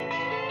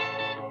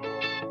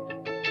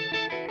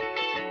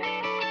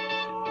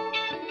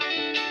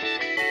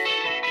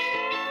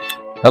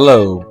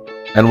Hello,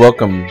 and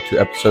welcome to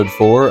episode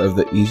 4 of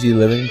the Easy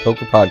Living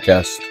Poker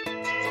Podcast.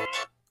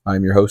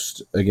 I'm your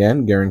host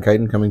again,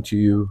 Garon, coming to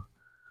you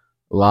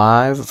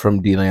live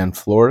from D-Land,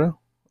 Florida.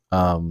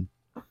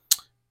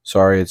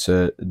 Sorry it's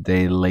a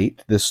day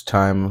late this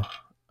time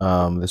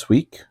this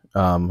week.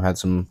 Had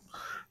some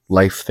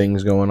life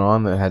things going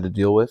on that I had to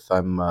deal with.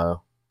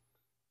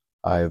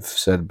 I've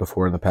said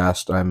before in the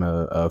past, I'm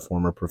a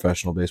former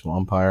professional baseball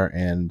umpire,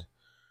 and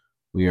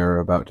we are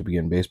about to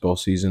begin baseball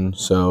season,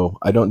 so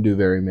I don't do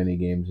very many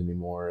games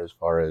anymore as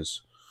far as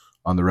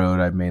on the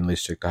road. I mainly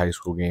stick to high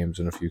school games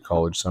and a few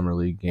college summer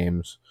league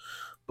games,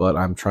 but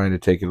I'm trying to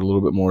take it a little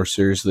bit more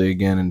seriously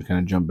again and kind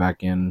of jump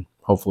back in,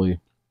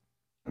 hopefully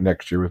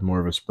next year with more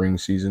of a spring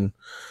season.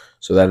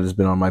 So that has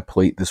been on my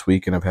plate this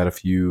week, and I've had a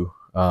few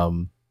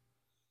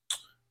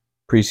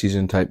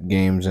preseason type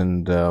games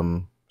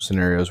and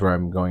scenarios where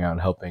I'm going out and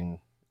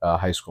helping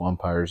high school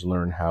umpires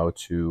learn how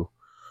to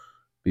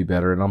be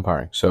better at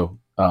umpiring. So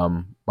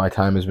my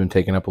time has been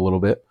taken up a little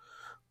bit,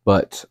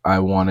 but I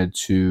wanted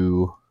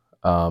to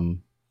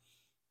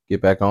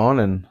get back on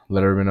and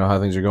let everybody know how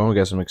things are going. We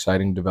got some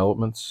exciting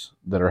developments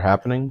that are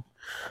happening.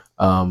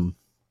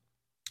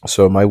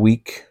 So my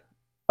week,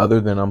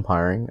 other than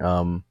umpiring,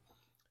 the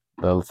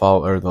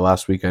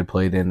last week I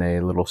played in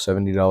a little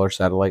 $70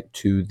 satellite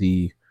to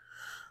the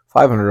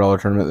 $500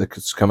 tournament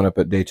that's coming up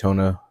at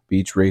Daytona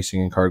Beach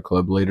Racing and Card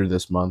Club later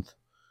this month.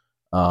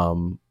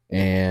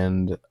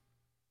 And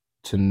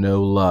to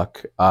no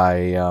luck,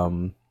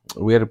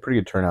 we had a pretty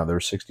good turnout. There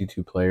were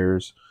 62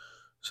 players,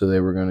 so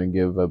they were going to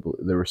give.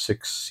 There were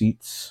 6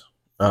 seats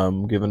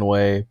given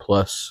away,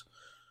 plus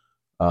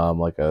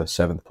like a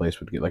 7th place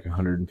would get like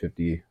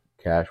 150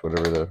 cash,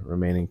 whatever the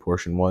remaining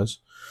portion was.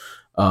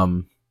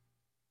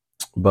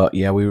 But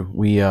yeah,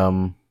 we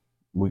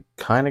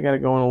kind of got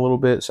it going a little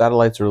bit.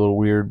 Satellites are a little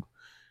weird,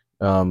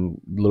 a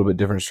little bit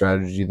different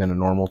strategy than a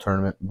normal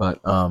tournament,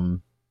 but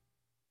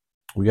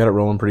we got it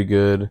rolling pretty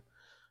good.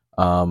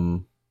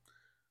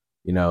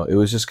 It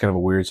was just kind of a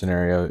weird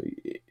scenario.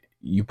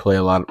 You play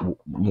a lot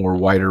more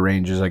wider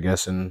ranges, I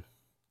guess, in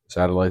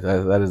satellite.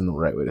 That isn't the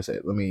right way to say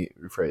it. Let me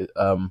rephrase.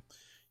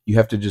 You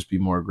have to just be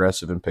more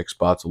aggressive and pick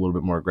spots a little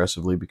bit more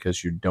aggressively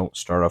because you don't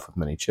start off with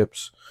many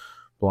chips.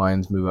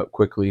 Blinds move up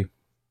quickly.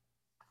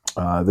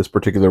 This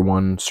particular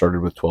one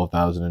started with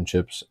 12,000 in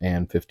chips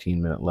and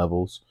 15-minute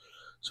levels,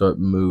 so it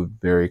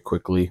moved very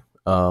quickly.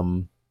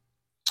 One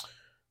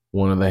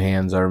of the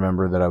hands I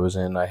remember that I was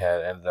in, I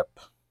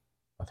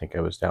think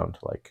I was down to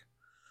like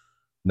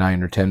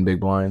 9 or 10 big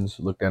blinds.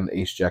 Looked down the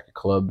ace jack of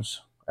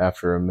clubs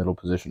after a middle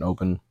position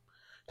open.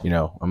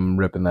 I'm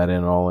ripping that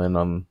in all in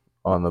on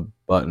the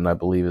button, I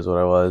believe is what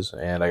I was,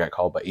 and I got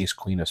called by ace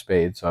queen of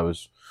spades, so I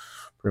was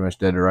pretty much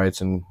dead to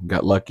rights and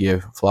got lucky.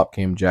 A flop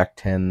came jack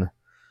 10.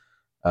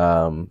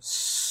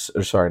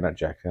 Sorry, not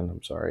jack 10.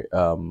 I'm sorry.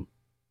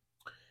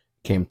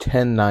 Came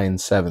 10, 9,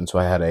 7. So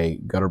I had a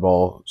gutter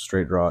ball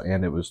straight draw,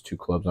 and it was 2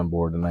 clubs on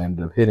board, and I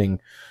ended up hitting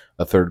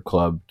a 3rd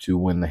club to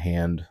win the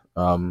hand.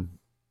 And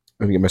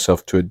get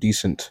myself to a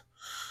decent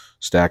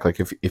stack. Like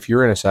if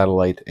you're in a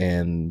satellite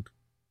and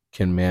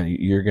can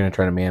you're going to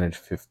try to manage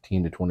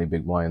 15 to 20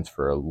 big blinds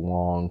for a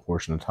long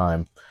portion of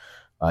time,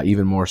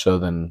 even more so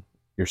than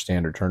your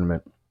standard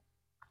tournament,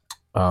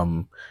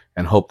 and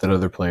hope that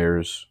other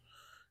players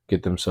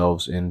get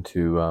themselves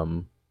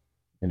into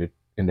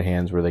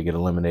hands where they get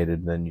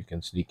eliminated. Then you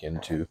can sneak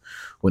into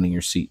winning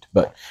your seat.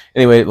 But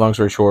anyway, long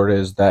story short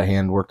is that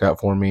hand worked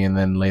out for me, and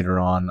then later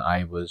on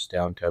I was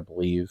down to, I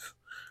believe,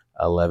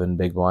 11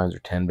 big blinds or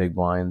 10 big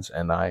blinds,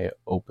 and I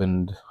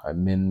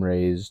min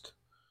raised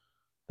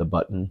the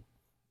button,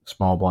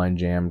 small blind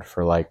jammed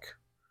for like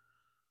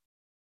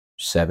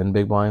 7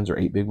 big blinds or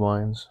 8 big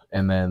blinds,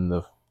 and then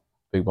the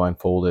big blind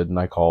folded, and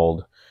I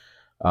called.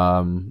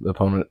 The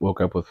opponent woke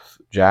up with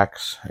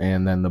jacks,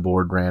 and then the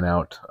board ran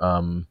out.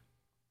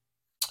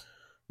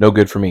 No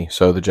good for me.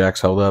 So the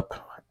jacks held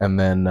up, and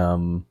then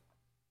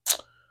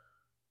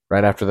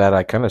right after that,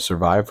 I kind of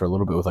survived for a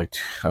little bit with I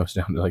was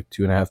down to like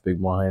 2.5 big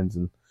blinds,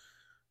 and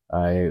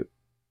I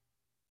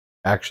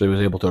actually was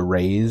able to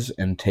raise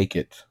and take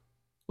it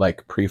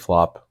like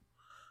pre-flop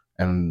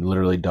and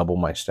literally double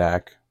my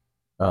stack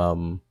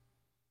right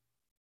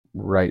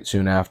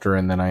soon after,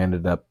 and then I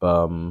ended up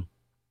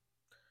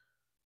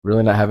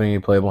really not having any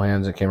playable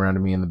hands. It came around to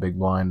me in the big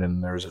blind,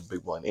 and there was a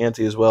big blind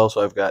ante as well,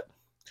 so I've got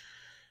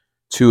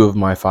 2 of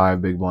my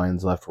 5 big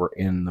blinds left were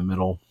in the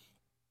middle.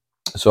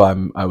 So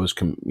I was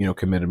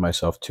committed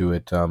myself to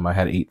it. I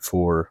had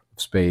 8-4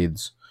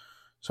 spades,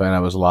 so and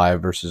I was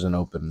live versus an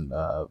open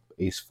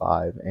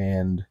ace-5,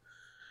 and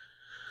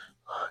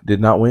did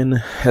not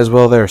win as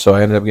well there. So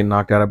I ended up getting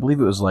knocked out. I believe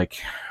it was like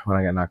when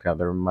I got knocked out,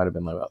 there might have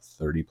been like about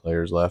 30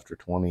 players left, or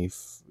 20,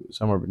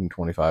 somewhere between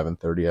 25 and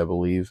 30, I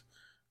believe,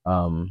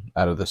 out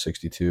of the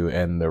 62,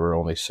 and there were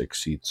only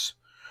 6 seats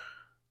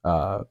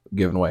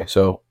given away.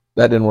 So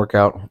that didn't work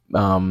out.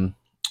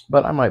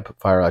 But I might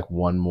fire like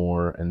one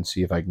more and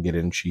see if I can get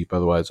in cheap.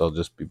 Otherwise, I'll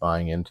just be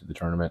buying into the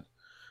tournament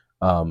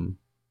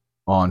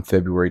on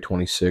February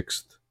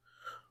 26th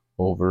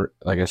over,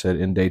 like I said,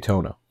 in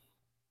Daytona.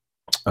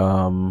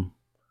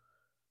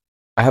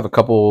 I have a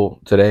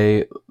couple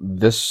today.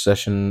 This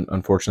session,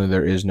 unfortunately,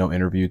 there is no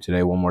interview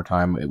today. One more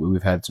time,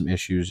 we've had some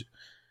issues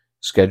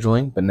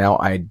scheduling, but now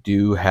I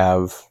do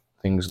have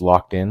things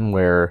locked in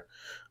where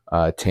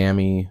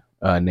Tammy,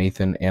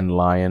 Nathan, and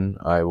Lion,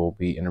 I will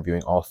be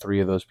interviewing all three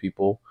of those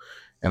people,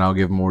 and I'll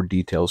give more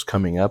details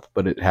coming up.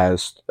 But it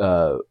has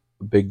a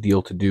big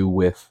deal to do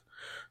with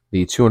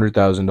the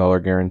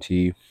 $200,000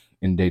 guarantee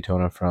in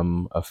Daytona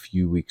from a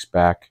few weeks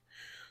back.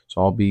 So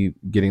I'll be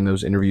getting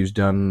those interviews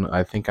done.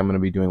 I think I'm going to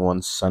be doing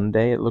one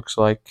Sunday, it looks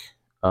like.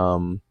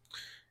 And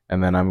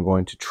then I'm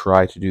going to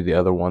try to do the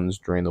other ones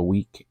during the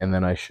week. And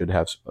then I should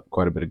have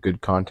quite a bit of good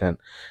content.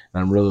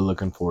 And I'm really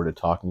looking forward to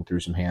talking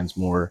through some hands,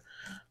 more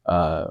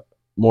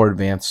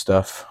advanced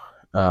stuff,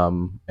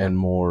 and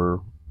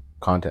more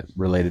content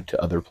related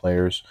to other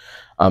players.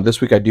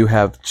 This week I do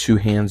have two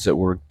hands that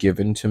were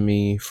given to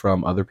me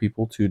from other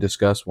people to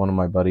discuss. One of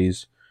my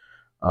buddies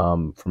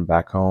from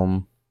back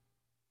home,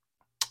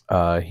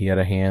 he had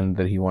a hand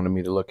that he wanted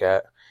me to look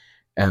at,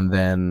 and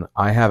then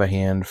I have a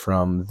hand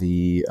from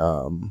the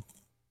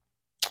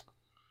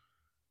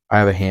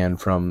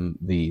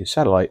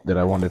satellite that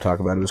I wanted to talk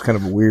about. It was kind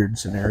of a weird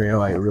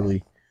scenario. I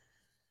don't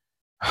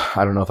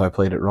know if I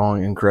played it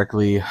wrong,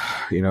 incorrectly,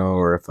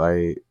 or if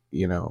I,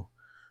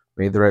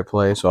 made the right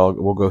play. So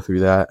we'll go through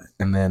that,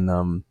 and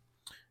then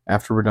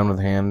after we're done with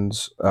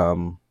hands,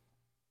 we'll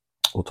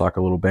talk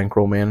a little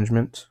bankroll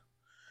management,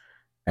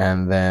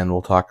 and then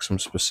we'll talk some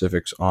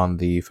specifics on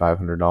the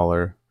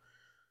 $500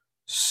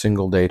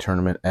 single day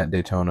tournament at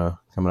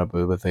Daytona coming up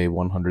with a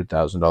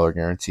 $100,000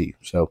 guarantee.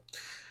 So,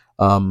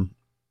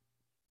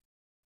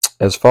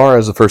 as far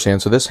as the first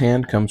hand, so this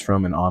hand comes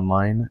from an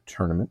online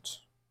tournament.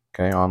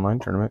 Okay, online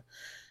tournament.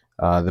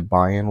 The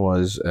buy-in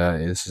was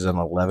this is an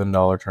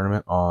 $11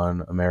 tournament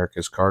on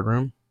America's Card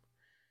Room.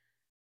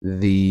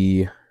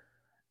 The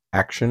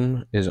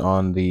action is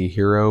on the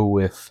hero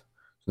with,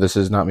 this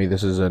is not me,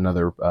 this is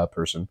another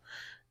person,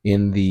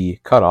 in the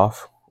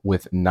cutoff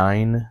with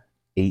 9-8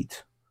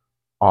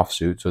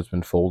 offsuit, so it's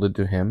been folded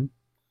to him.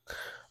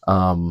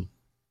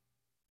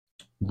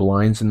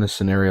 Blinds in this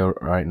scenario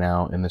right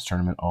now in this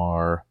tournament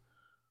are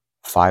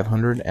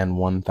 500 and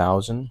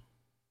 1,000,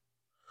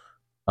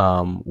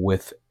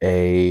 with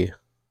a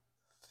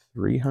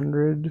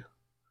 $300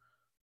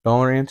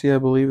 ante, I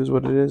believe is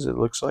what it is. It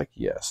looks like,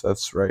 yes,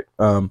 that's right.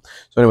 So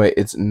anyway,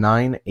 it's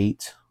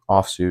 9-8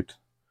 offsuit,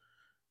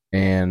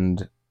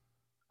 and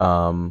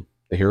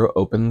the hero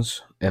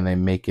opens, and they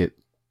make it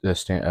the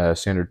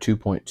standard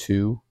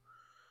 2.2,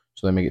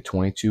 so they make it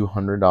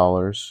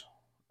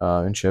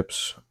 $2,200 in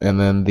chips, and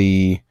then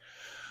the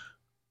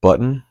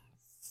button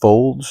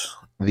folds,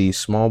 the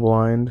small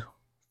blind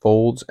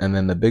folds, and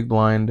then the big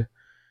blind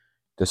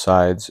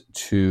decides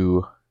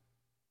to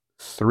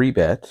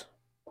 3-bet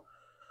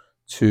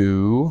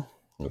to,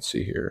 let's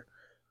see here,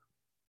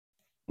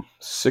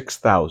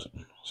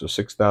 6,000. So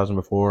 6,000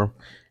 before,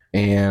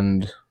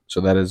 and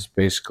so that is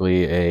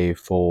basically a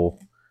full,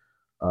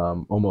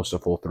 almost a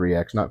full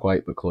 3x, not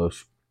quite, but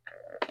close.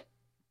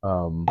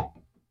 So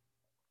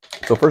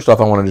first off,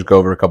 I want to just go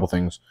over a couple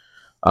things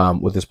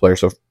with this player.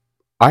 So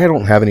I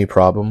don't have any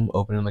problem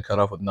opening the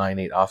cutoff with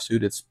 9-8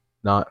 offsuit. It's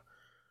not,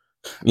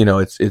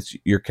 it's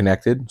you're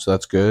connected, so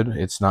that's good.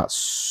 It's not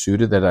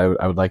suited. That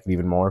I would like it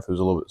even more if it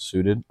was a little bit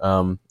suited,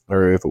 or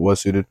if it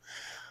was suited.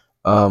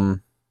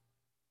 But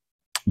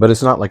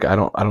it's not like I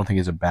don't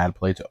think it's a bad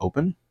play to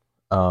open.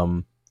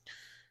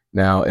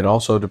 Now it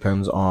also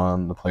depends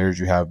on the players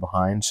you have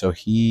behind. So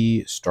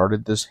he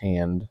started this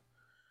hand,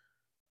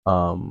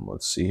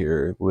 let's see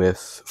here,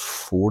 with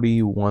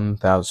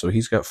 41,000. So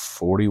he's got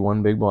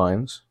 41 big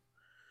blinds.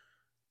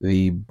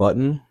 The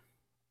button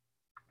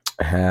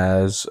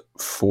has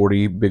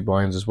 40 big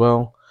blinds as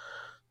well.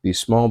 The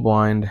small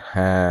blind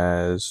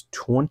has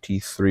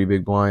 23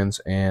 big blinds,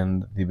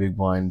 and the big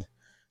blind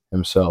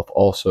himself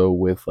also,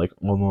 with like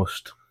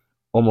almost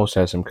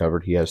has him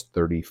covered. He has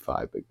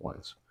 35 big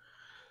blinds.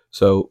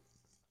 So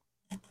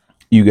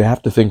you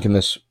have to think in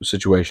this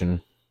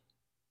situation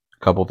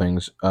a couple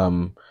things.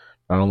 Not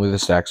only the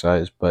stack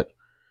size, but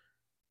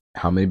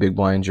how many big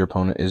blinds your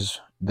opponent is.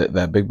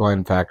 That big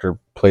blind factor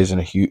plays in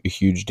a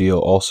huge deal.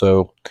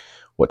 Also,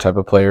 what type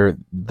of player.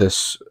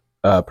 This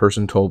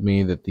person told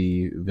me that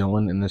the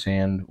villain in this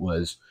hand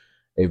was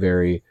a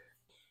very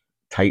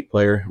tight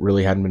player,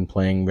 really hadn't been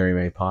playing very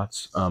many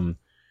pots.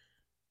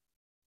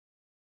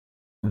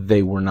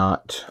 They were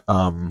not,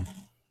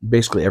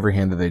 basically every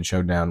hand that they'd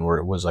showed down where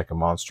it was like a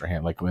monster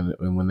hand. Like when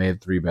they had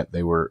 3-bet,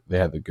 they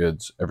had the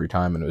goods every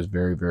time, and it was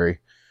very, very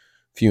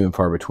few and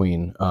far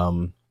between.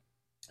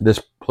 This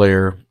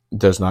player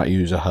does not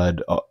use a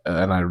HUD,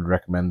 and I would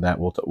recommend that.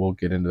 We'll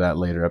get into that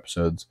later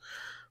episodes,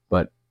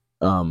 but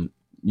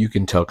you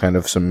can tell kind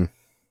of some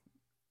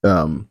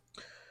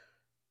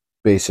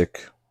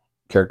basic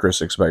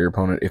characteristics about your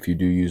opponent if you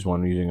do use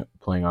one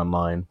playing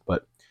online.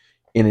 But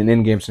in an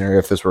in-game scenario,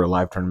 if this were a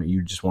live tournament,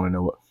 you just want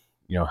to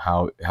know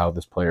how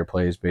this player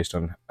plays based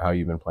on how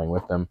you've been playing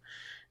with them.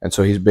 And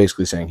so he's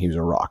basically saying he's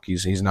a rock.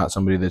 He's not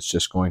somebody that's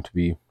just going to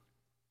be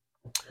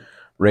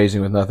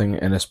raising with nothing,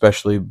 and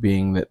especially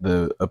being that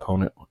the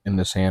opponent in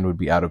this hand would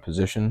be out of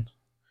position,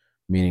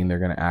 meaning they're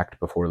going to act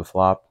before the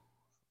flop,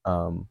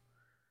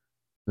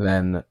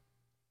 then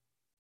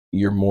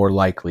you're more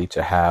likely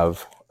to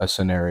have a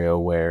scenario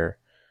where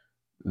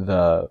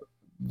the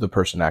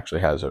person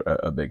actually has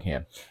a big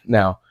hand.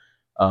 Now,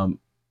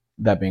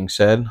 that being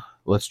said,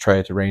 let's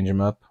try to range him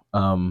up.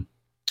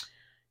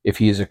 If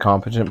he is a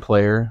competent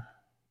player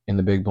in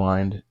the big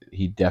blind,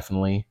 he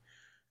definitely,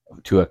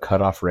 to a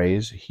cutoff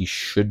raise, he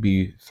should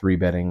be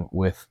 3-betting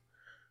with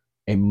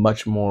a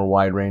much more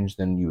wide range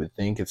than you would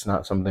think. It's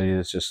not something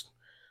that's just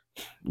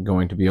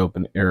going to be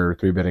open or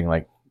 3-betting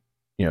like,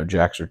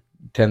 jacks or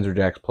tens or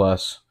jacks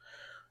plus,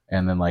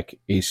 and then like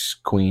ace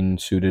queen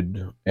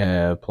suited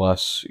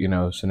plus,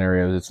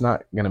 scenarios. It's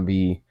not going to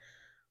be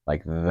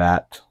like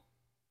that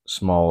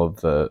small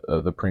of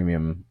the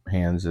premium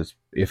hands. Is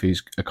if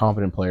he's a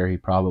competent player, he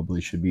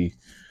probably should be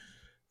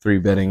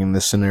 3-betting in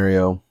this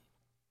scenario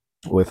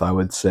with, I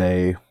would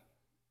say,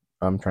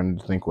 I'm trying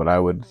to think what I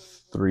would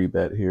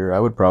 3-bet here. I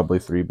would probably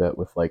 3-bet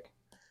with like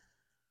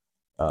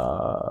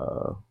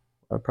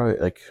I'd probably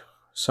like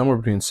somewhere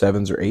between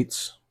 7s or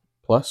 8s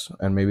plus.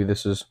 And maybe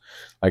this is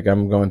like,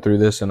 I'm going through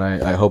this and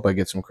I hope I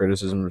get some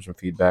criticism or some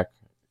feedback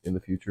in the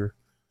future.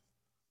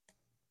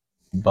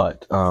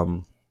 But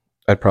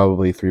I'd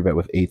probably 3-bet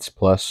with 8s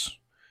plus,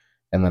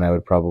 and then I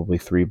would probably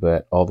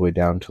 3-bet all the way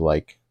down to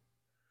like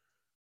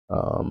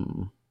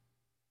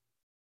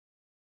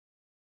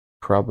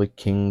probably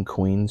king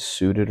queen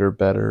suited or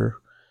better.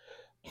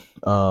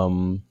 I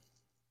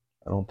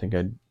don't think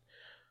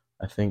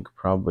I think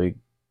probably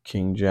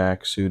king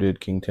jack suited,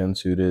 king 10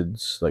 suited,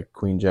 like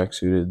queen jack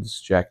suited,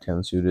 jack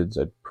 10 suited.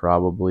 I'd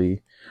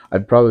probably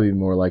be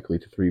more likely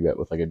to 3-bet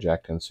with like a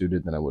jack 10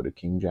 suited than I would a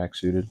king jack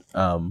suited.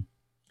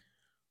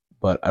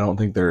 But I don't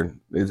think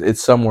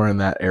it's somewhere in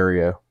that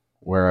area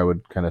where I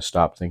would kind of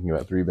stop thinking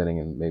about 3-betting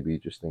and maybe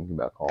just thinking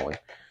about calling.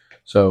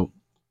 So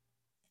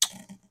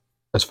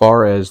as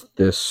far as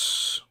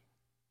this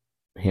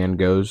hand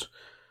goes,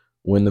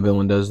 when the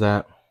villain does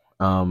that,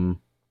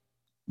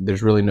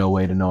 there's really no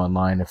way to know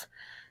online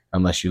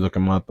unless you look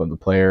him up on the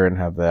player and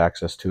have the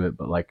access to it.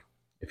 But like,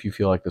 if you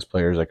feel like this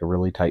player is like a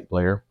really tight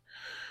player,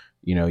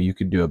 you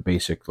could do a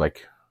basic,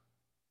 like,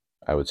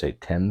 I would say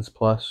 10s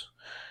plus,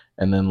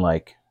 and then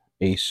like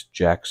ace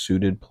jack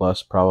suited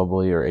plus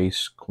probably, or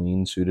ace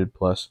queen suited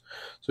plus.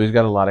 So he's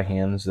got a lot of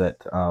hands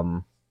that,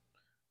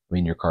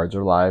 your cards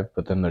are live,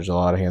 but then there's a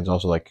lot of hands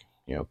also like,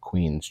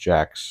 queens,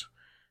 jacks,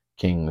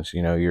 kings,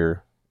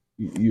 you're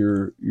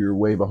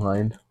way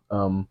behind.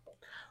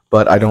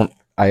 But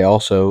I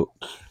also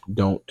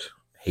don't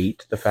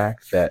hate the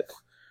fact that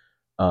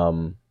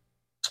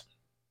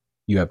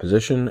you have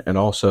position, and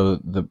also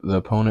the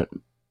opponent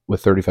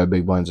with 35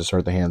 big blinds to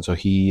start the hand, so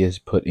he has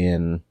put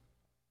in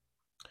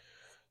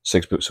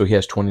 6, so he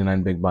has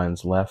 29 big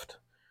blinds left.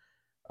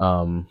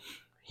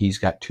 He's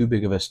got too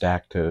big of a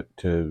stack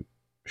to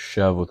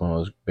shove with one of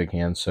those big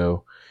hands,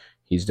 so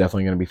he's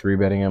definitely going to be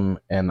 3-betting him,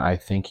 and I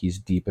think he's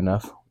deep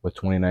enough with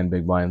 29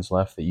 big blinds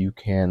left that you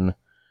can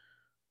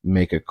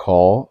make a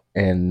call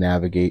and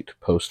navigate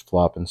post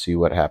flop and see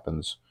what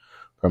happens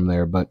from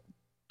there, but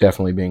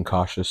definitely being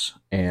cautious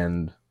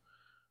and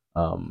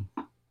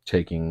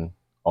taking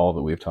all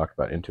that we've talked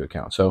about into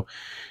account. So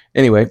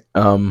anyway,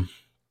 the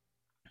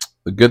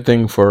good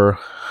thing for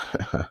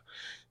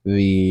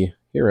the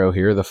hero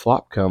here, the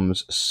flop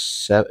comes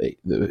 7.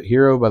 The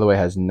hero, by the way,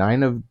 has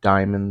 9 of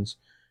diamonds,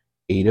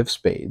 8 of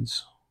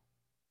spades.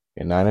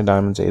 Okay, 9 of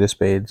diamonds, 8 of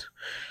spades.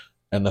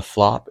 And the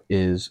flop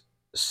is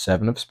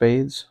 7 of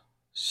spades,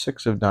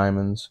 6 of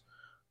diamonds,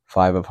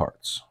 5 of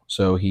hearts.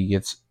 So he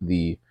gets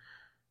the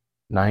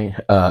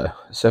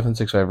 7,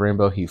 6, 5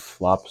 rainbow. He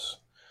flops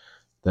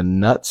the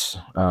nuts.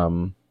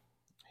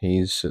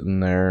 He's sitting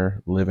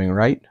there living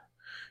right.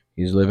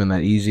 He's living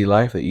that easy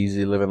life, the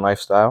easy living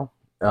lifestyle.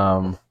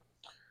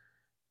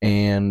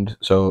 And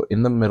so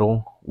in the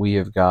middle, we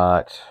have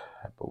got,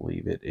 I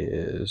believe it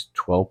is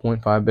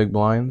 12.5 big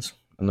blinds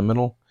in the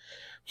middle.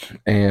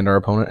 And our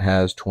opponent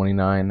has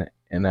 29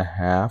 and a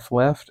half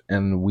left,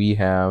 and we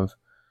have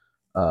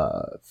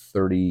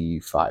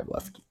 35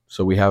 left.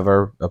 So we have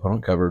our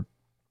opponent covered.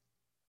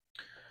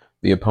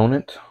 The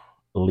opponent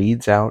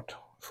leads out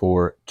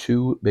for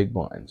 2 big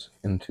blinds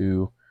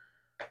into,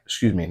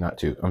 excuse me, not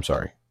 2. I'm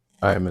sorry.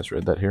 I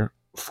misread that here.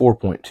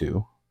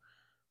 4.2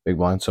 big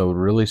blinds. So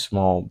really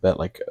small bet,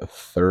 like a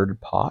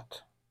third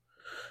pot.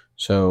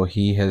 So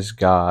he has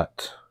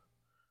got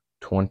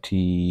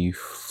 20,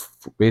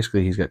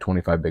 basically he's got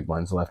 25 big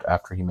blinds left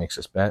after he makes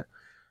this bet.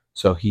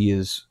 So he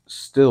is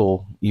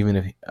still, even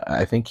if,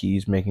 I think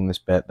he's making this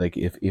bet, like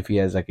if he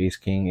has like ace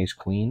king, ace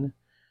queen,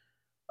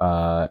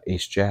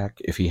 ace jack,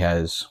 if he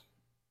has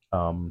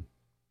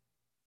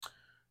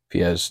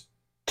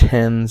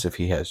tens, if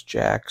he has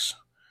jacks,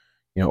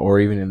 or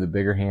even in the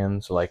bigger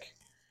hands, like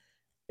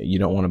you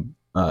don't want to,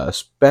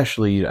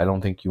 especially, I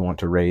don't think you want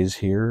to raise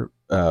here.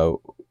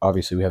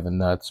 Obviously we have the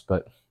nuts,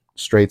 but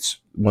straights,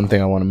 one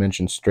thing I want to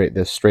mention,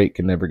 this straight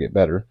can never get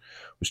better.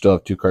 We still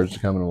have 2 cards to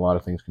come and a lot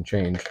of things can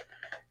change.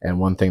 And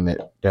one thing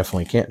that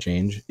definitely can't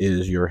change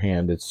is your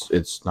hand.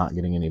 It's not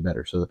getting any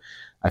better. So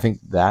I think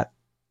that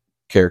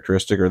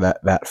characteristic, or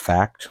that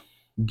fact,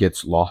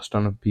 gets lost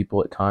on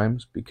people at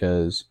times,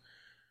 because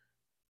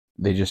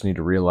they just need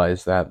to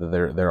realize that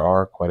there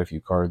are quite a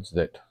few cards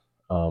that,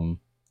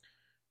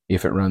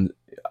 if it runs,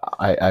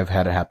 I've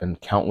had it happen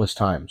countless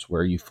times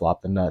where you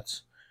flop the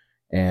nuts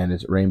and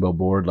it's rainbow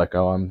board, like,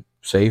 oh, I'm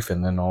safe,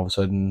 and then all of a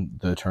sudden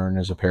the turn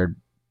is a paired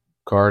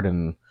card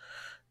and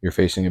you're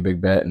facing a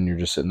big bet and you're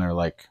just sitting there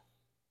like,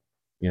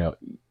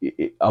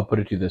 I'll put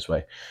it to you this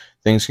way: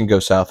 things can go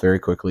south very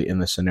quickly in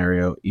this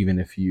scenario, even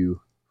if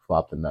you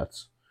flop the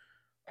nuts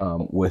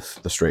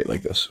with the straight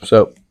like this.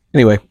 So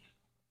anyway,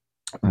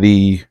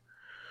 like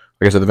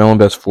I said, the villain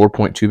bets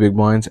 4.2 big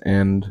blinds,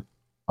 and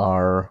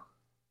our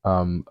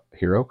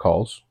hero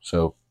calls.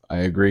 So I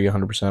agree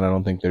 100%. I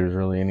don't think there's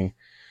really any.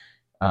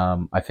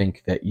 I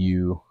think that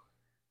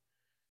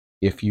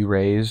if you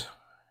raise,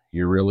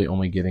 you're really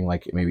only getting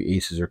like maybe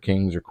aces or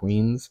kings or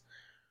queens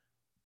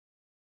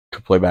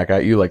to play back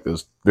at you, like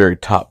those very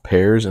top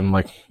pairs, and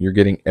like you're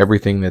getting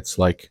everything that's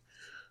like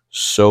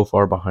so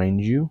far behind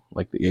you,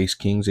 like the ace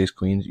kings, ace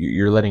queens.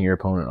 You're letting your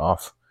opponent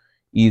off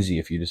easy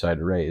if you decide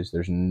to raise.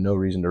 There's no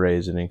reason to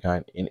raise at any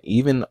kind, and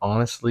even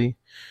honestly,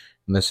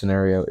 in this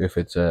scenario, if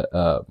it's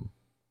a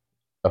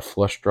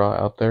flush draw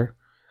out there,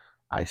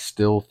 I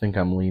still think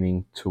I'm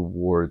leaning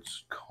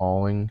towards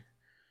calling,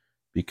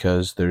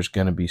 because there's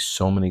going to be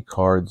so many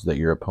cards that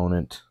your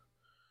opponent,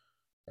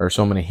 or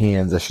so many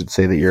hands, I should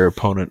say, that your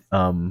opponent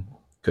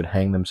could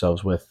hang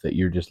themselves with, that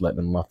you're just letting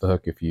them off the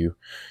hook. If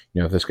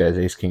if this guy's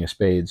ace king of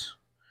spades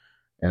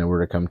and it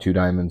were to come two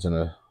diamonds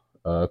and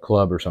a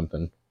club or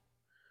something,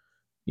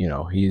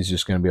 he's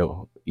just going to be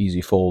able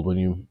easy fold when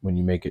you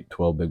make it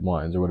 12 big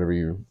blinds or whatever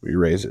your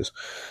raise is.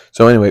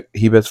 So anyway,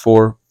 he bets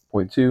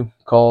 4.2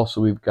 call.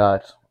 So we've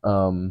got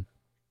 20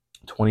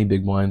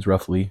 big blinds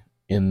roughly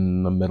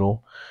in the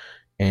middle,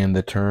 and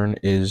the turn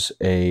is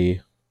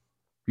a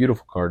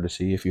beautiful card to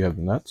see if you have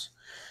the nuts.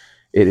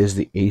 It is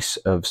the ace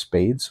of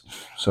spades.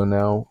 So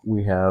now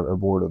we have a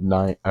board of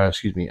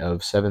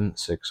of 7,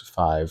 6,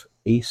 5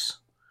 ace.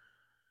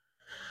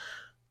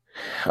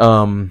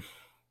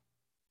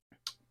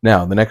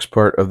 Now the next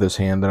part of this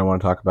hand that I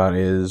want to talk about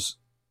is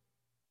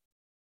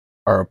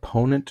our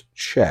opponent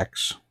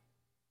checks.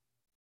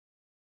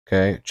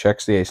 Okay,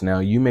 checks the ace. Now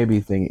you may be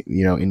thinking,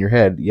 in your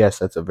head, yes,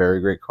 that's a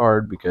very great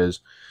card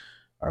because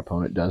our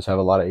opponent does have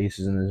a lot of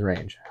aces in his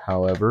range.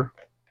 However,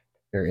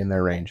 they're in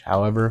their range.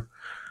 However,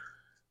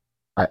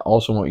 I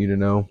also want you to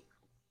know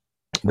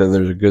that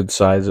there's a good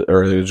size,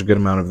 or there's a good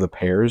amount of the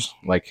pairs,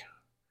 like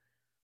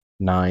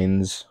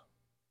nines,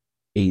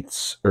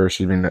 eights, or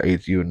excuse me, no,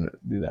 eights, you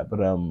wouldn't do that, but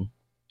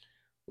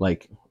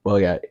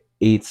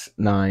eights,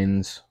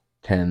 nines,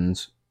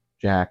 tens,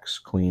 jacks,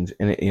 queens,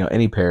 and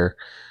any pair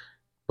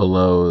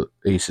below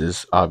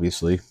aces,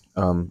 obviously,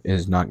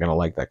 is not going to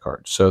like that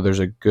card. So there's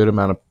a good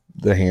amount of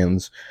the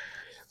hands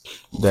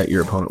that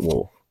your opponent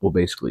will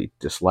basically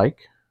dislike.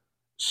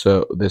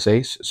 So this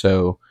ace.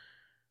 So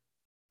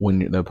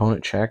when the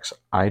opponent checks,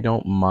 I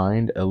don't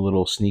mind a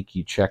little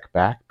sneaky check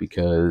back,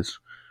 because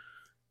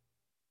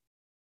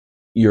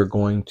you're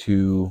going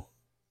to,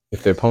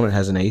 if the opponent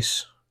has an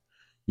ace,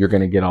 you're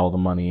going to get all the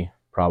money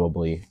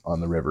probably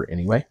on the river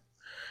anyway.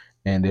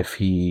 And if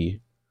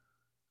he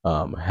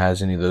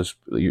has any of those,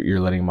 you're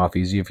letting him off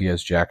easy. If he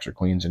has jacks or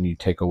queens and you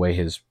take away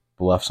his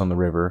bluffs on the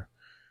river,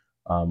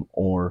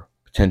 or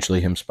potentially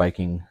him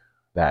spiking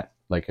that,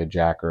 like a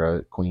jack or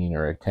a queen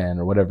or a 10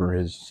 or whatever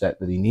his set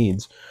that he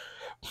needs,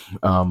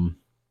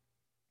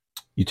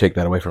 you take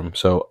that away from him.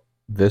 So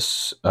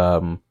this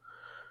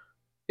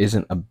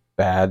isn't a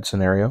bad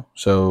scenario.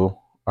 So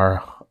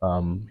our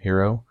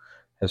hero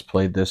has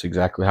played this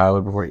exactly how I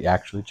would before. He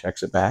actually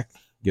checks it back,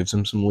 gives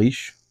him some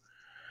leash.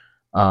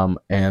 And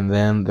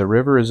then the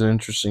river is an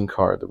interesting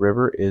card. The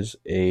river is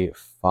a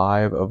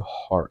 5 of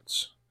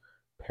hearts,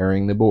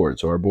 pairing the board.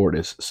 So our board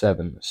is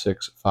 7,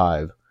 6,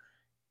 5,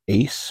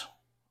 ace,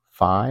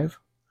 5.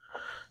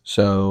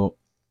 So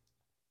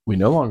we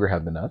no longer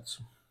have the nuts.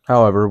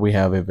 However, we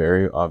have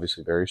a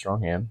obviously very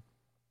strong hand.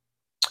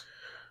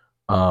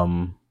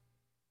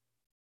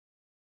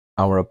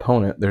 Our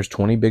opponent, there's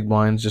 20 big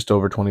blinds, just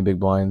over 20 big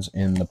blinds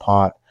in the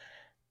pot,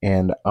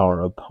 and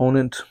our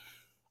opponent,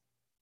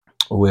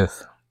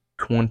 with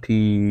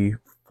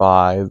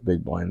 25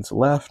 big blinds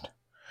left,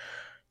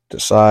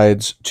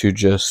 decides to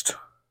just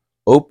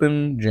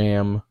open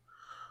jam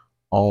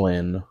all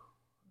in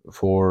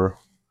for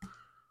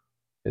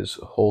his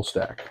whole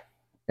stack.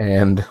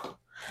 And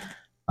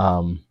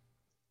part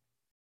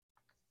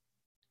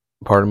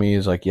of me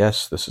is like,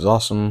 yes, this is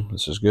awesome,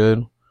 this is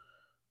good.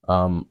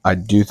 I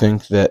do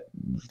think that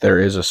there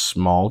is a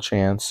small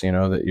chance,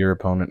 that your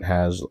opponent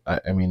has.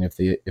 I mean, if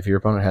your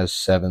opponent has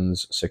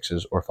sevens,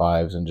 sixes, or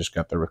fives and just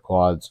got the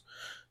quads,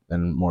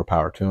 then more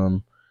power to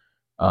him.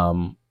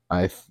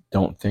 I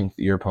don't think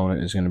that your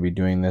opponent is going to be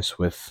doing this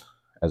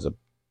as a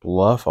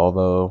bluff,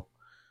 although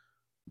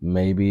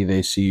maybe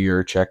they see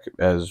your check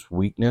as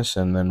weakness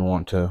and then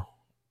want to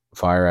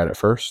fire at it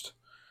first.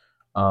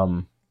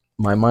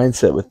 my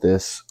mindset with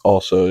this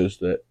also is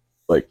that,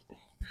 like,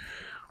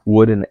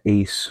 would an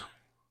ace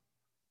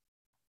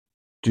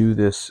do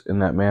this in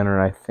that manner?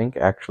 And I think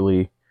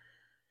actually,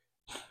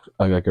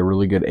 like a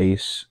really good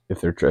ace,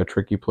 if they're a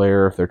tricky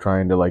player, if they're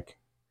trying to, like,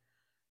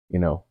 you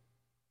know,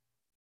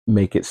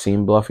 make it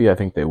seem bluffy, I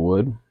think they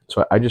would.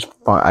 So I just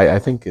find, I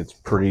think it's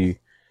pretty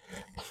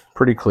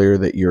clear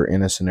that you're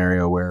in a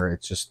scenario where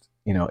it's just,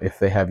 if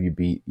they have you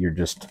beat, you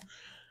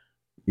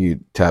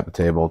tap the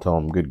table, tell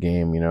them good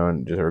game,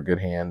 and just, or a good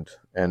hand,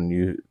 and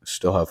you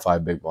still have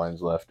 5 big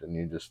blinds left, and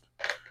you just,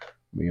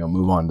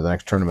 move on to the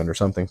next tournament or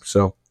something.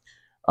 So,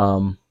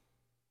 the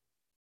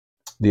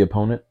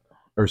opponent,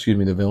 or excuse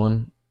me, the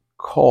villain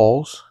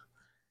calls,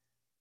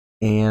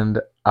 and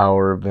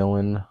our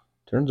villain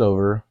turns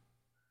over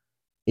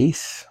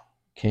ace,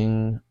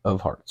 king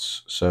of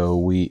hearts. So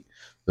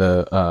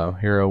the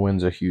hero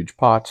wins a huge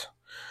pot.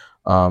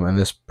 And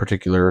this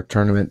particular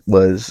tournament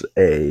was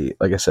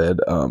like I said,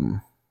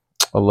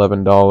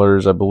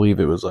 $11. I believe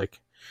it was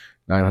like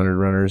 900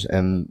 runners,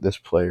 and this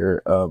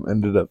player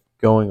ended up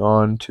going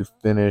on to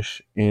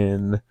finish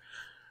in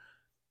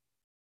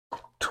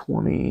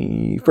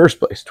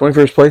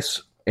 21st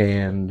place.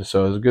 And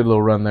so it was a good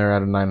little run there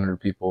out of 900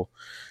 people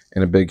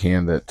in a big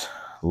hand that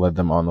led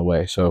them on the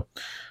way. So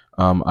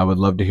I would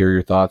love to hear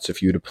your thoughts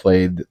if you would have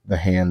played the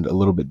hand a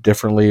little bit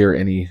differently, or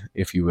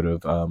if you would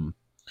have,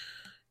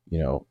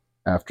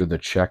 after the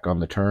check on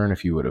the turn,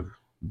 if you would have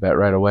bet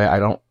right away. I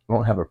don't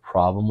have a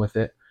problem with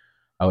it.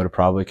 I would have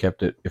probably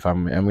kept it. If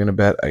I'm going to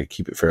bet, I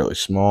keep it fairly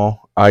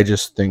small. I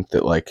just think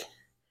that, like,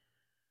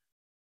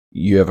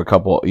 you have a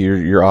couple.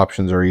 Your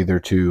options are either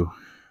to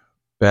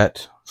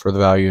bet for the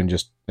value and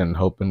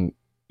hope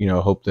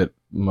that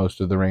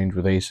most of the range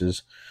with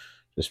aces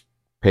just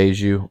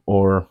pays you,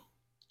 or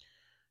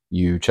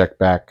you check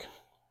back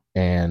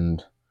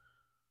and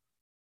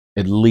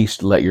at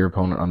least let your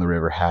opponent on the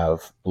river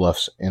have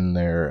bluffs in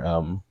their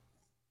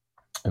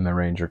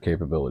range or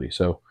capability.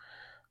 So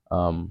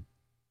um,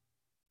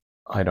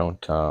 I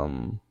don't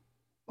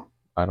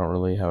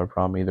really have a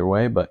problem either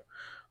way, but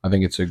I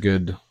think it's a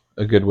good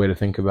way to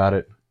think about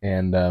it.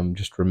 And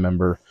just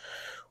remember,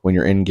 when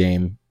you're in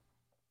game,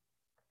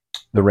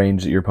 the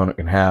range that your opponent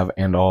can have,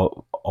 and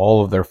all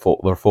of their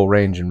full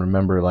range. And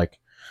remember, like,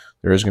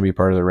 there is going to be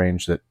part of the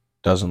range that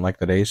doesn't like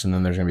that ace, and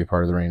then there's going to be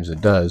part of the range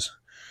that does.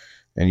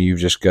 And you've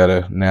just got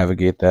to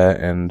navigate that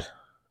and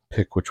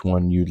pick which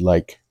one you'd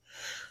like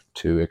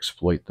to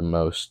exploit the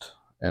most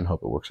and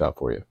hope it works out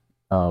for you.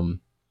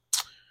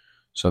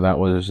 So that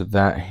was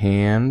that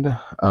hand.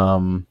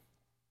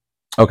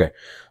 Okay,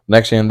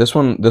 next hand. This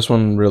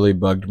one really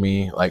bugged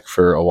me, like,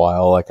 for a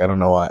while. Like, I don't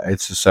know why.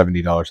 It's a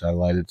 $70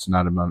 satellite. It's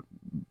not a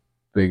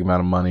big amount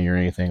of money or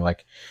anything,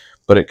 like,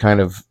 but it kind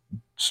of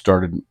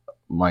started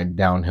my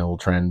downhill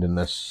trend in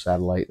this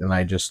satellite, and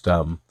I just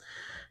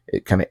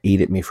it kind of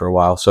ate at me for a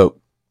while. So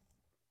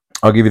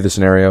I'll give you the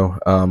scenario.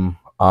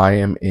 I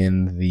am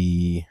in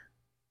the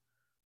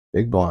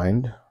big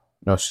blind.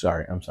 No,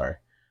 sorry, I'm sorry.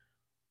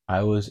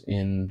 I was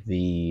in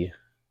the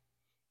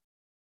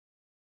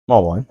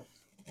small blind,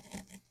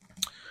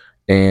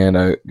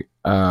 and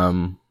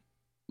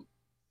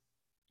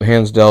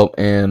hands dealt,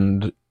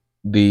 and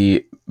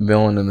the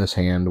villain in this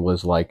hand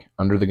was like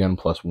under the gun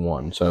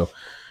 +1, so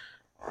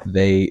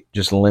they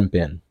just limp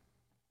in.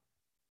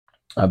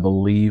 I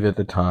believe at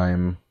the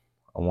time,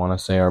 I want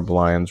to say our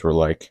blinds were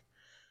like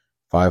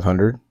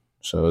 500,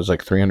 so it was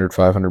like 300,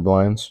 500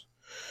 blinds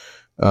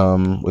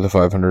with a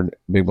 500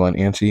 big blind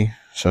ante.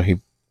 So he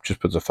just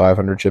puts a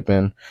 500 chip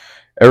in.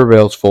 Everybody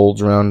else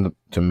folds around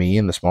to me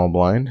in the small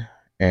blind,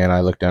 and I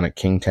look down at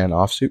King 10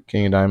 offsuit,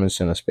 King of diamonds,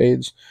 10 of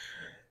spades.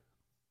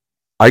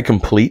 I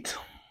complete.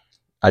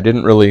 I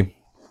didn't really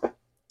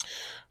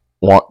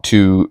want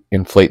to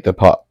inflate the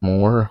pot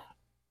more,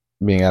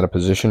 being out of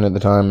position at the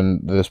time,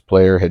 and this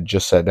player had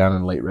just sat down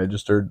and late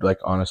registered, like,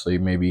 honestly,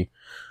 maybe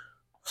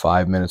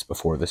 5 minutes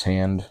before this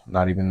hand.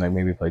 Not even, like,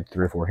 maybe played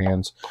 3 or 4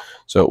 hands.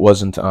 So it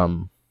wasn't I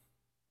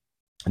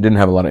didn't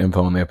have a lot of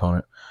info on the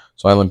opponent.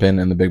 So I limp in,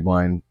 and the big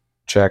blind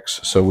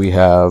checks. So we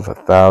have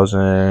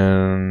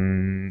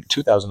 1,000,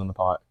 2,000 in the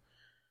pot.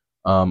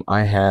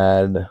 I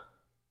had, I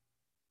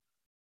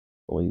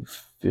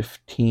believe,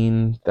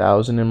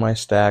 15,000 in my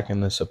stack,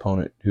 and this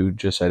opponent who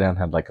just sat down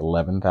had like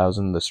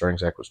 11,000. The starting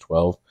stack was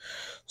 12,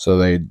 so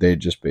they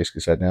just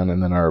basically sat down,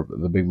 and then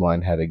the big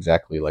blind had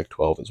exactly like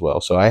 12 as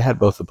well. So I had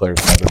both the players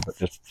covered, but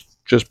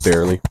just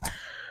barely.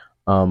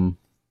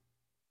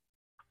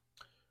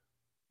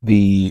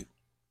 The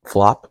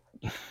flop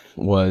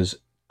was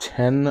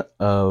 10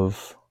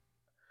 of.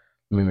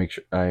 Let me make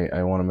sure.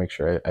 I want to make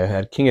sure I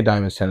had King of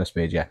diamonds, 10 of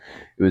spades. Yeah,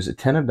 it was a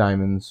 10 of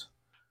diamonds,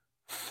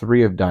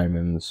 3 of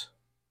diamonds,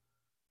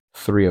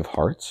 3 of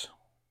hearts.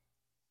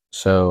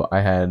 So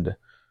I had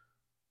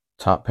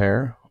top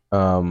pair.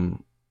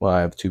 Well,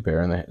 I have 2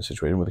 pair in the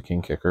situation with a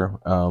king kicker.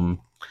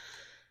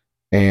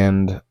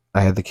 And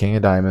I had the king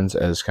of diamonds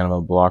as kind of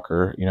a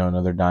blocker,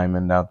 another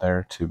diamond out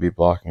there to be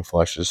blocking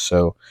flushes.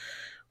 So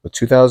with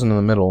 2,000 in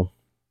the middle,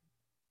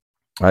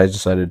 I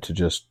decided to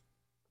just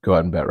go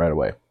out and bet right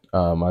away.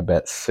 I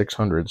bet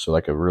 600, so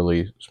like a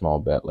really small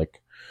bet,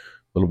 like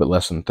a little bit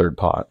less than third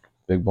pot.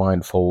 Big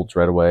blind folds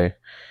right away,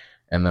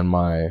 and then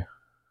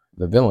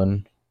the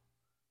villain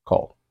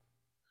called.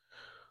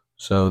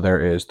 So there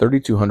is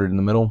 3,200 in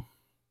the middle,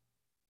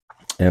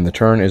 and the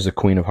turn is the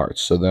Queen of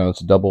Hearts. So now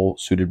it's a double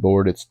suited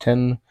board. It's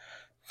 10,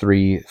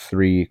 3,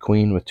 3,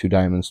 Queen with 2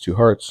 diamonds, 2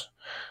 hearts.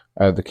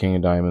 I have the King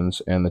of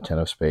Diamonds and the 10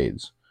 of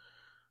Spades.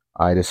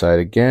 I decide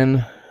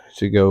again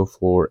to go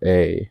for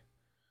a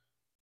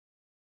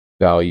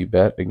value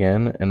bet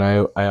again, and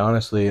I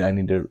honestly,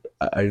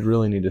 I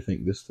really need to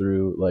think this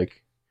through.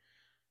 Like,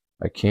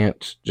 I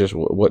can't just,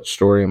 what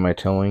story am I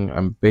telling?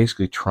 I'm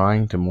basically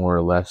trying to more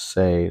or less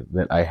say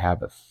that I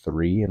have a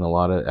 3 in a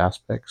lot of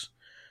aspects,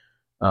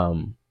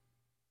 while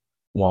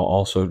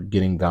also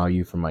getting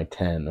value from my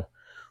 10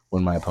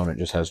 when my opponent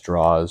just has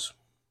draws,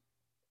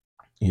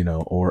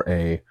 or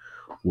a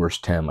worse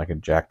 10, like a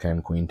Jack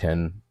 10, Queen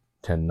 10,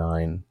 10,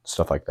 9,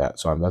 stuff like that.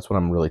 So that's what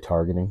I'm really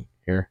targeting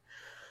here.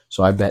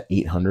 So I bet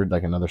 800,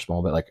 like another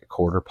small bet, like a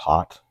quarter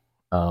pot.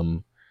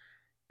 And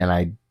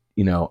I'm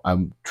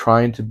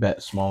trying to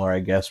bet smaller, I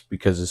guess,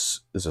 because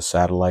this is a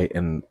satellite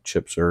and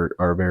chips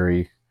are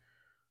very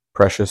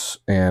precious,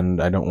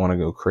 and I don't want to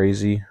go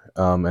crazy.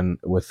 And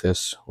with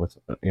this,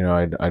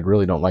 I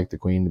really don't like the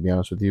queen, to be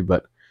honest with you,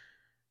 but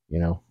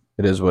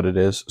it is what it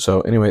is.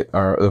 So anyway,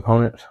 the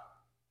opponent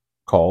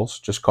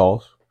just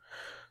calls.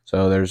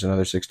 So there's another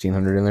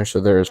 1,600 in there. So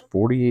there's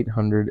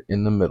 4,800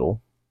 in the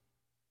middle.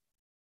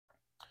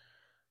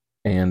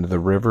 And the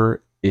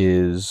river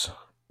is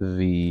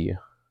the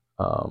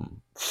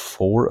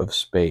 4 of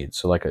Spades.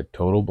 So like a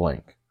total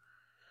blank.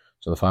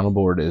 So the final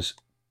board is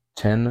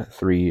 10,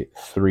 3,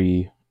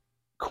 3,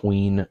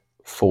 Queen,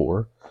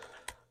 4.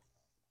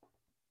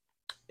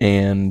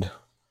 And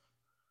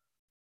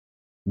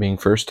being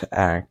first to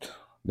act,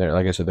 there,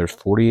 like I said, there's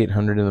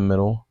 4,800 in the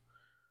middle.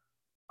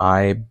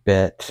 I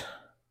bet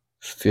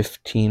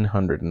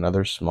 1,500,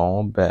 another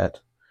small bet.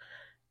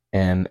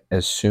 And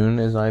as soon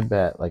as I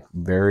bet, like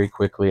very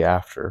quickly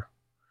after,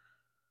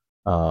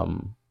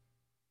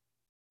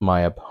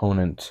 my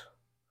opponent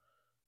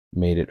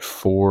made it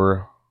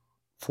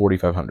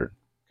 4,500.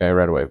 Okay,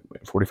 right away,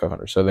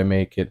 4,500. So they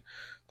make it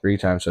 3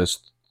 times. So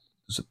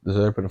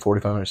they're putting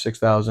 4,500,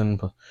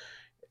 6,000.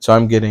 So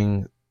I'm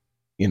getting,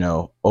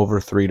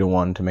 over 3 to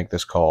 1 to make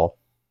this call.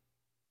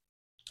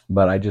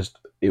 But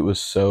it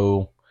was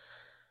so,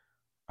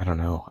 I don't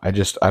know. I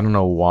don't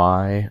know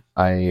why.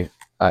 I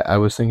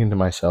was thinking to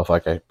myself,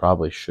 like, I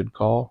probably should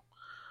call,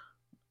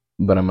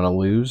 but I'm going to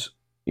lose,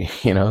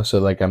 So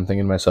like, I'm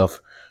thinking to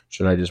myself,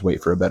 should I just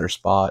wait for a better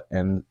spot?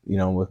 And,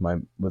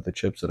 with the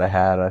chips that I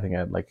had, I think I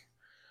had like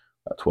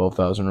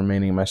 12,000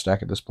 remaining in my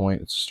stack at this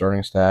point. It's a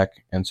starting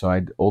stack. And so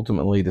I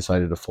ultimately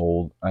decided to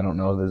fold. I don't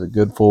know if there's a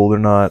good fold or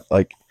not.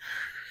 Like,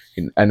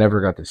 I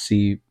never got to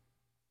see,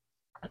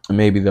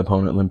 maybe the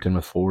opponent limped in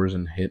with 4s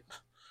and hit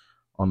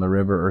on the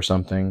river or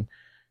something.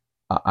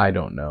 I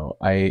don't know.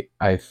 I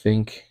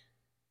think,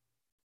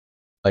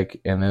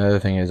 like, and the other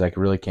thing is, I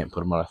really can't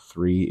put him on a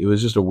 3. It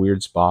was just a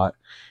weird spot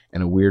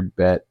and a weird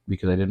bet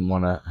because I didn't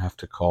want to have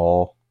to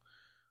call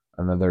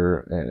another.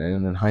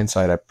 And in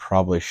hindsight, I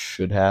probably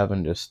should have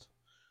and just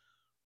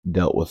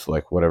dealt with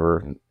like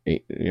whatever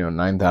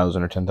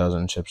 9,000 or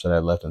 10,000 chips that I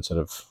had left instead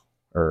of,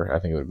 or I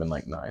think it would have been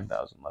like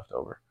 9,000 left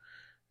over,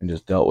 and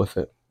just dealt with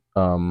it.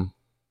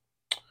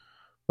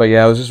 But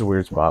yeah, it was just a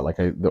weird spot. Like,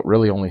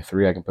 really only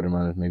 3 I can put him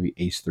on is maybe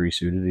ace 3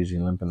 suited. He's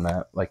limping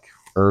that like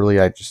early.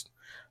 I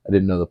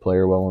didn't know the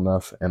player well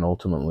enough, and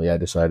ultimately I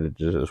decided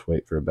to just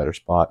wait for a better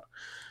spot.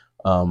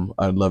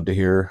 I'd love to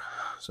hear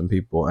some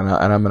people, and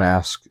I'm gonna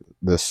ask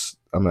this.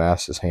 I'm gonna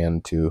ask this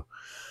hand to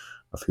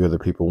a few other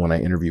people when I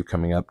interview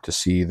coming up to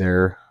see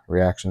their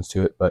reactions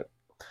to it. But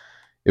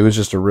it was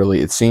just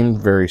it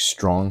seemed very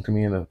strong to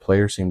me, and the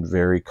player seemed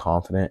very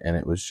confident, and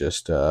it was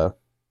just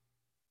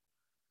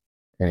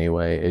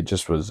anyway, it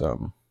just was a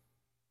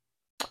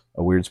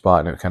weird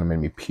spot, and it kind of made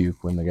me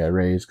puke when the guy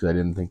raised because I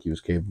didn't think he was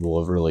capable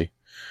of really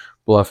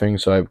bluffing.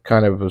 So I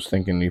kind of was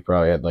thinking he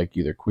probably had like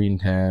either Queen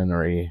 10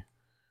 or he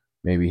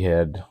maybe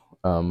had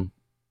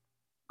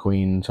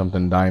Queen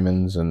something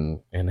diamonds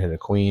and hit a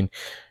queen,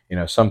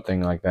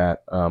 something like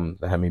that,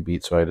 that had me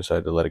beat. So I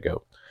decided to let it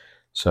go.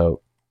 So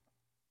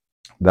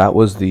that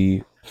was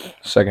the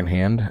second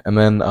hand. And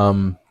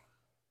then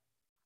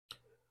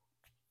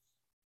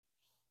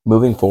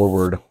moving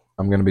forward,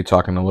 I'm going to be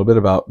talking a little bit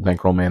about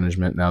bankroll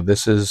management. Now,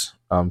 this is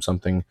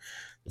something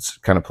that's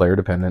kind of player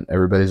dependent.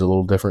 Everybody's a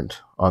little different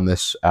on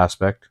this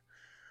aspect.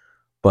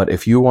 But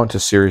if you want to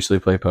seriously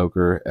play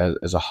poker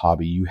as a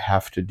hobby, you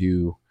have to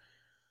do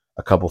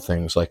a couple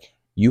things. Like,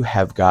 you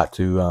have got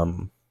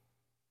to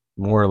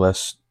more or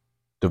less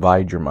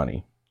divide your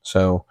money.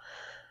 So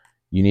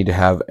you need to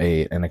have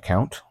an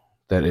account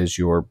that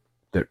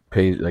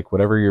pays, like,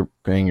 whatever you're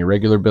paying your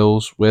regular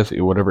bills with,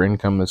 whatever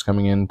income that's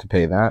coming in to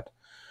pay that.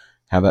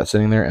 Have that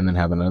sitting there, and then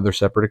have another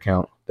separate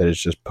account that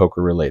is just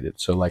poker related.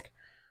 So like,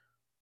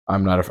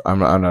 I'm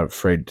not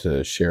afraid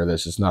to share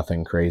this. It's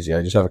nothing crazy.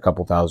 I just have a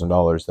couple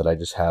 $1,000s that I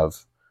just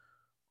have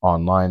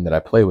online that I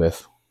play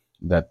with,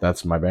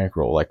 that's my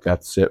bankroll. Like,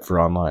 that's it for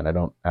online. I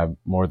don't have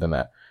more than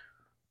that.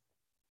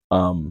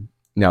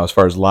 Now, as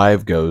far as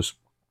live goes,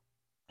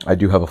 I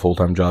do have a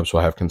full-time job, so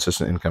I have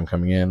consistent income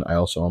coming in. I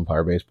also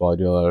umpire baseball. I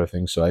do a lot of other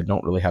things, so I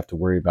don't really have to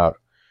worry about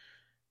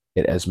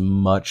it as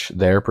much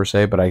there per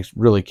se, but I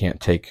really can't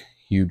take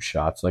huge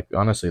shots. Like,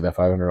 honestly, that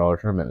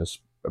 $500 tournament is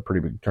a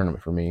pretty big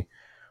tournament for me,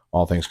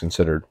 all things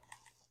considered.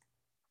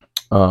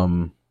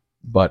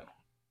 But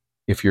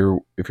if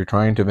you're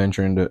trying to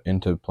venture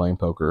into playing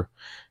poker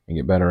and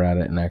get better at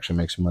it and actually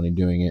make some money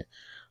doing it,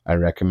 I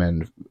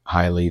recommend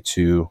highly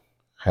to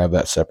have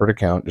that separate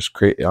account. Just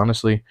create,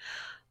 honestly,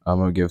 I'm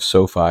gonna give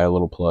SoFi a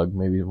little plug.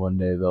 Maybe one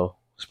day they'll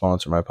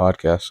sponsor my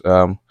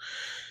podcast.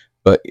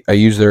 But I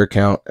use their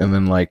account, and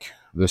then like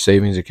the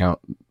savings account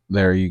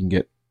there, you can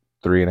get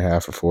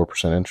 3.5 or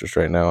 4% interest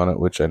right now on it,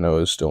 which I know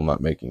is still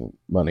not making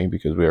money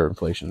because we are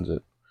inflation's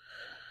at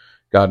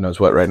God knows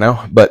what right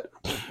now. But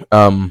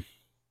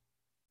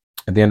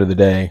at the end of the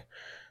day,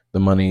 the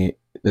money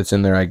that's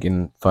in there, I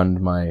can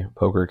fund my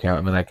poker account,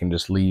 and then I can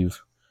just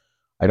leave.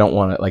 I don't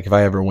want to, like, if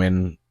I ever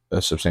win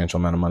a substantial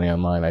amount of money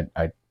online,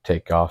 I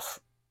take off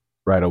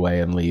right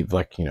away and leave,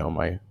 like,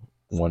 my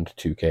 1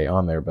 to 2K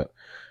on there, but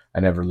I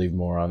never leave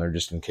more on there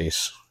just in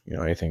case,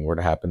 anything were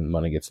to happen,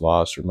 money gets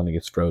lost or money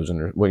gets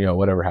frozen or,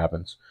 whatever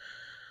happens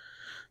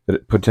that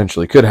it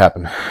potentially could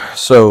happen.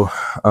 So,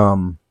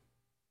 that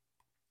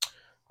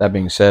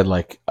being said,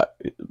 like,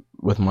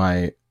 with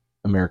my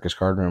America's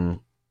Card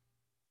Room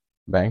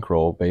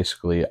bankroll,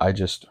 basically, I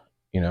just,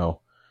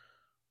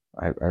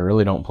 I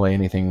really don't play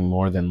anything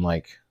more than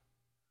like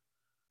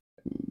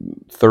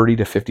 $30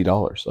 to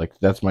 $50. Like,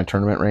 that's my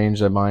tournament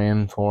range I buy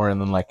in for. And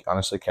then, like,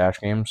 honestly, cash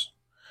games,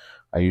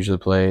 I usually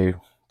play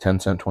 10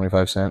 cent,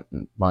 25 cent,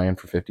 and buy in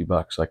for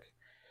 $50. Like,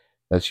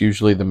 that's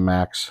usually the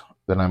max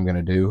that I'm going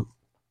to do.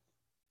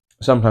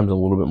 Sometimes a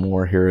little bit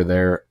more here or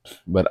there,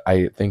 but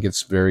I think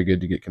it's very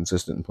good to get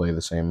consistent and play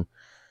the same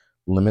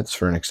limits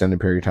for an extended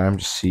period of time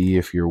to see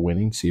if you're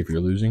winning, see if you're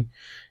losing.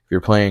 If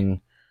you're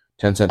playing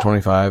 10 cent,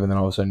 25, and then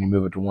all of a sudden you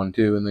move it to 1,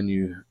 2, and then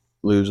you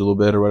lose a little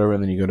bit or whatever,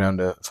 and then you go down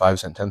to 5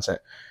 cent, 10 cent,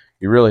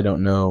 you really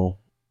don't know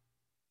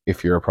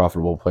if you're a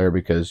profitable player,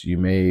 because you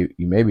may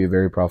be a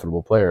very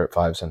profitable player at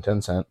 5 cent,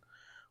 10 cent,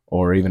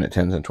 or even at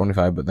 10 cent,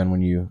 25, but then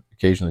when you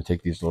occasionally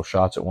take these little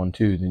shots at 1,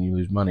 2, then you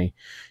lose money.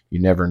 You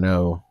never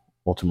know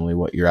ultimately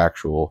what your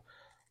actual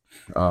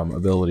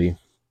ability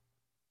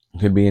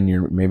could be, and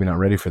you're maybe not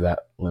ready for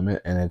that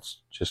limit, and it's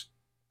just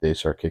they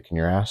start kicking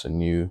your ass,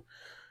 and you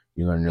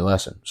learn your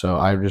lesson. So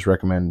I just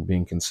recommend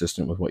being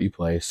consistent with what you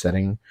play,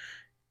 setting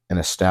and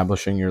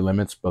establishing your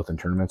limits both in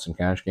tournaments and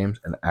cash games,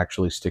 and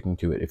actually sticking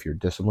to it. If you're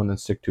disciplined and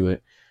stick to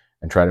it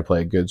and try to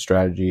play a good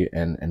strategy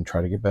and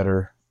try to get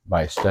better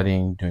by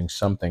studying, doing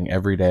something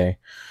every day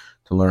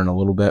to learn a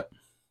little bit,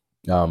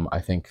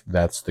 I think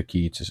that's the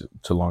key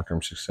to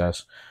long-term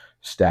success.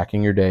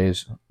 Stacking your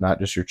days, not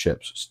just your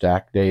chips.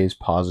 Stack days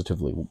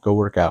positively. Go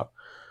work out.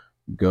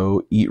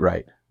 Go eat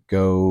right.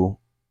 Go,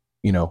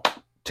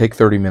 take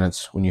 30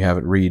 minutes when you have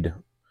it. Read.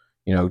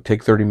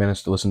 Take 30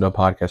 minutes to listen to a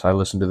podcast. I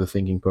listen to the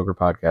Thinking Poker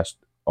podcast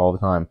all the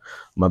time.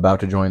 I'm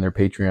about to join their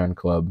Patreon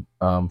club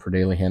for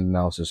daily hand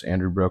analysis.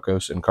 Andrew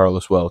Brokos and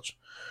Carlos Welch.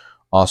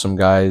 Awesome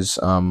guys.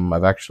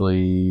 I've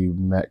actually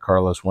met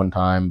Carlos one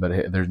time,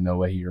 but there's no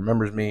way he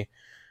remembers me.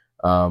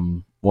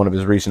 One of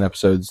his recent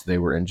episodes, they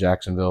were in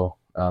Jacksonville.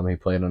 He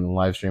played on a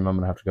live stream. I'm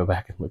going to have to go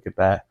back and look at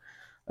that.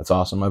 That's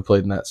awesome. I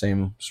played in that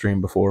same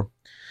stream before.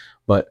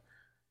 But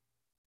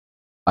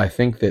I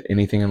think that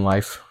anything in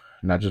life,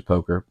 not just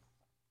poker,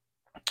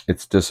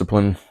 it's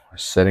discipline,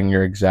 setting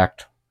your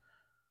exact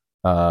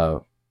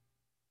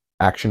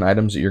action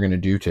items that you're going to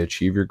do to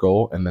achieve your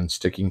goal, and then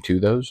sticking to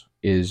those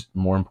is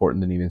more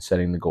important than even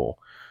setting the goal.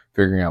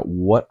 Figuring out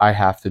what I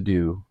have to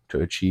do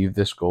to achieve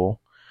this goal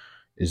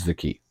is the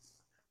key.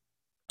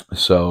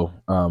 So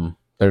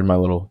there's my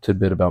little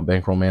tidbit about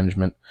bankroll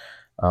management.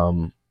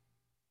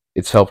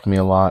 It's helped me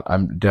a lot.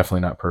 I'm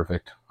definitely not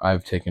perfect.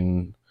 I've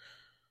taken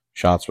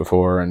shots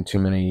before, and too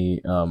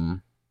many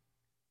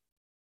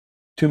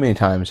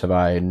times have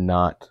I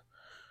not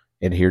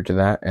adhered to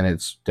that, and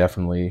it's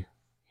definitely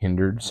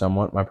hindered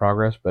somewhat my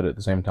progress. But at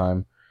the same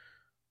time,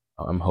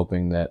 I'm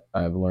hoping that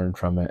I've learned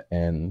from it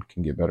and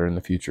can get better in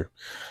the future.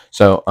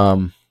 So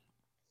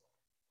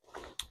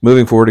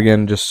moving forward,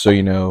 again, just so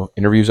you know,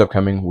 interviews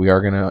upcoming. We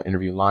are going to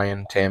interview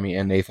Lion, Tammy,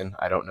 and Nathan.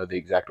 I don't know the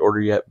exact order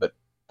yet, but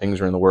things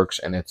are in the works,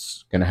 and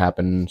it's going to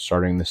happen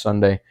starting this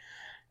Sunday.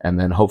 And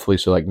then hopefully,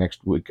 so like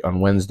next week on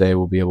Wednesday,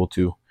 we'll be able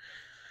to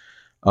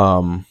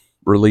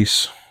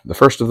release the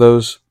first of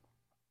those.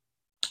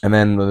 And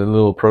then the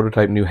little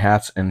prototype new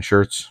hats and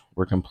shirts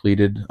were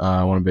completed.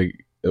 I want to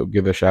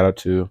give a shout out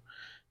to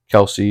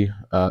Kelsey.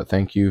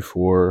 Thank you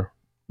for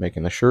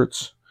making the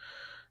shirts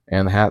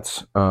and the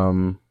hats.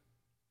 And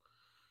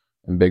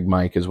Big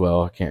Mike as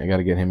well. I got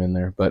to get him in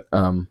there. But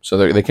so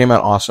they came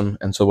out awesome.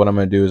 And so what I'm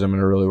going to do is I'm going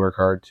to really work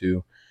hard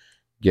to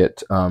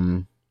get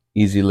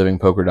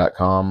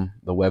easylivingpoker.com,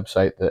 the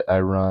website that I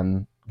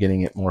run,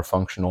 getting it more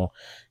functional,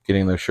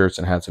 getting those shirts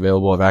and hats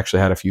available. I've actually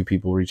had a few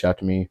people reach out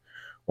to me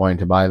wanting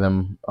to buy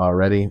them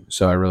already.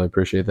 So I really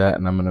appreciate that,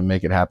 and I'm going to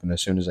make it happen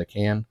as soon as I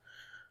can.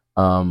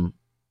 I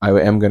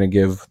am going to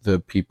give the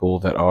people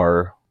that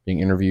are being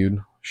interviewed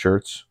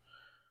shirts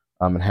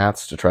and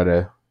hats to try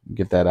to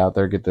get that out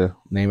there, get the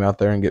name out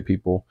there, and get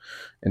people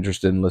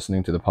interested in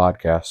listening to the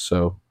podcast.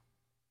 So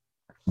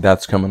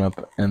that's coming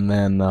up. And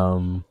then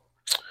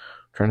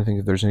trying to think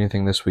if there's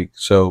anything this week.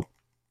 So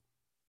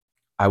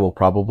I will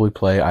probably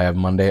play. I have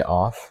Monday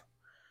off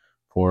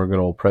for good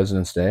old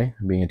President's Day,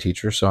 being a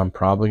teacher. So I'm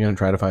probably going to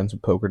try to find some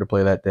poker to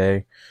play that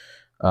day,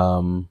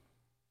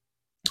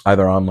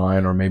 either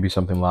online or maybe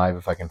something live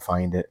if I can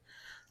find it.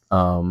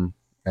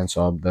 And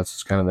so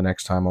that's kind of the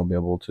next time I'll be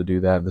able to do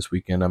that. This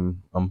weekend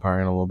I'm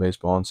umpiring a little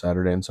baseball on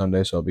Saturday and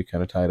Sunday, so I'll be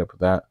kind of tied up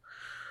with that.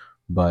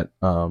 But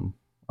I'm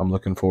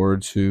looking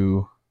forward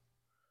to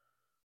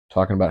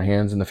talking about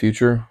hands in the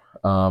future.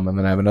 And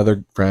then I have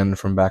another friend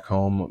from back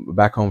home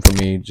for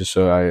me, just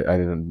so I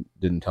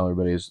didn't tell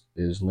everybody,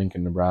 is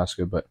Lincoln,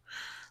 Nebraska. But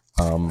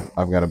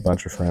I've got a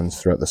bunch of friends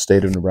throughout the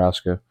state of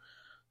Nebraska.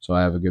 So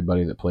I have a good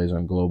buddy that plays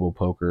on Global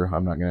Poker.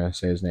 I'm not going to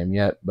say his name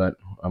yet, but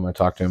I'm going to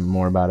talk to him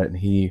more about it. And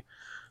he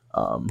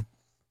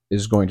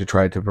is going to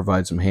try to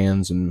provide some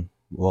hands, and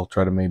we'll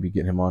try to maybe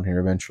get him on here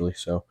eventually.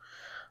 So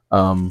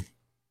I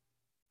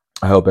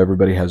hope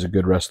everybody has a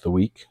good rest of the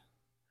week.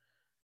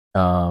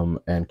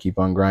 And keep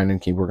on grinding,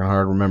 keep working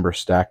hard. Remember,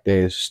 stack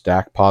days,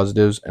 stack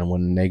positives, and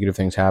when negative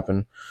things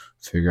happen,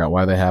 figure out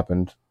why they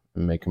happened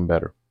and make them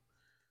better.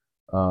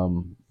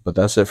 But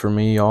that's it for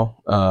me,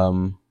 y'all.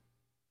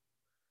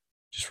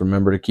 Just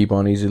remember to keep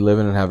on easy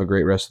living and have a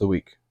great rest of the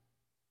week.